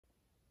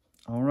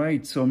All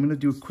right, so I'm going to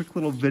do a quick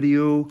little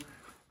video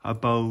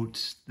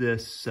about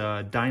this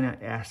Dyna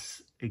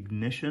S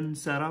ignition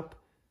setup.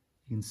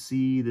 You can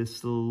see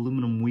this little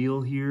aluminum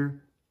wheel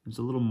here. There's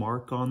a little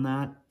mark on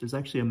that. There's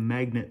actually a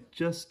magnet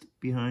just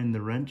behind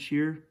the wrench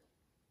here.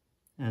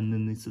 And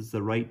then this is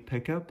the right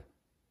pickup.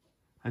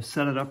 I've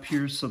set it up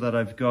here so that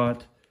I've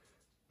got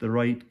the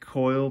right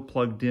coil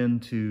plugged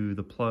into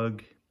the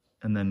plug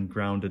and then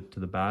grounded to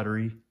the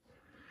battery.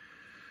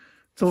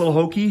 It's a little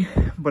hokey,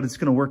 but it's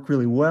going to work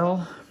really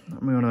well.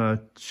 I'm going to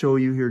show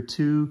you here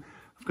too.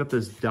 I've got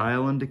this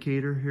dial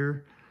indicator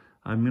here.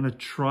 I'm going to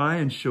try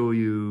and show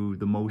you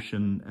the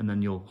motion, and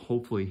then you'll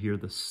hopefully hear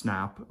the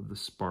snap of the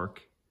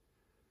spark.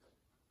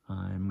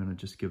 I'm going to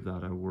just give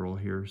that a whirl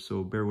here,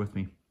 so bear with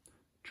me.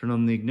 Turn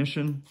on the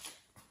ignition,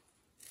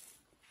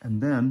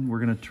 and then we're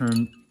going to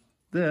turn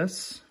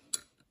this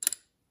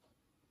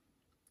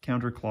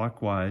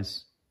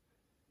counterclockwise,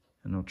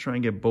 and I'll try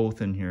and get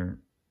both in here.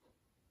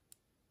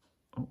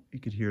 Oh, you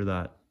could hear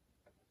that.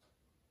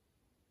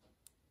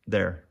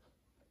 There.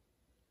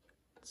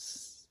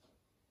 It's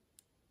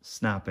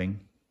snapping.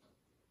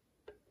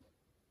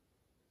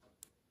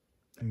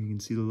 There you can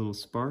see the little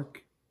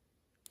spark.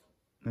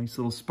 Nice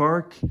little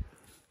spark.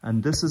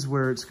 And this is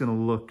where it's going to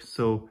look.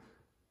 So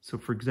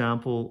for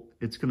example,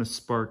 it's going to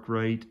spark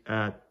right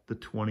at the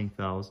 20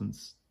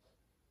 thousandths.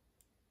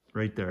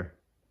 Right there.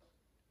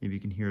 Maybe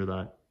you can hear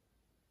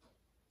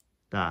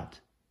that.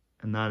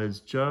 And that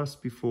is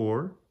just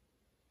before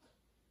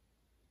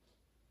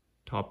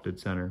top dead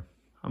center.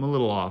 I'm a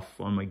little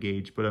off on my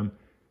gauge, but I'm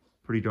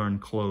pretty darn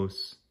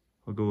close.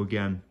 I'll go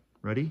again.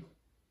 Ready?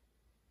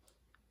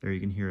 There you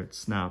can hear it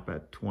snap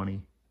at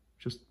 20,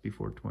 just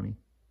before 20.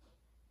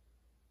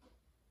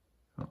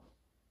 Oh.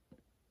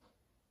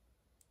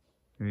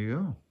 There you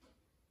go.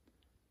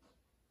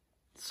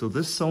 So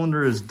this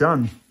cylinder is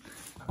done.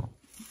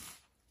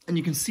 And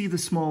you can see the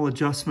small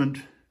adjustment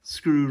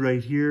screw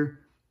right here.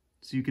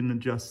 So you can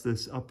adjust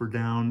this up or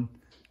down,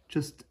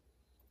 just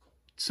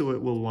so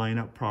it will line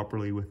up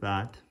properly with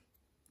that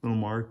little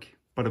mark.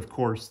 But of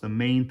course, the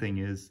main thing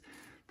is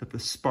that the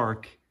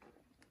spark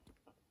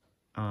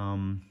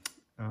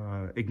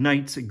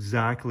ignites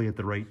exactly at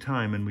the right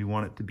time, and we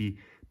want it to be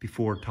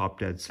before top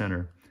dead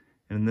center.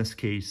 And in this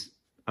case,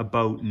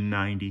 about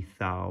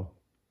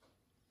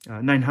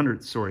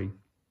 900, sorry.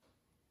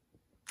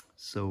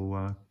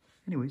 So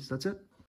anyways, that's it.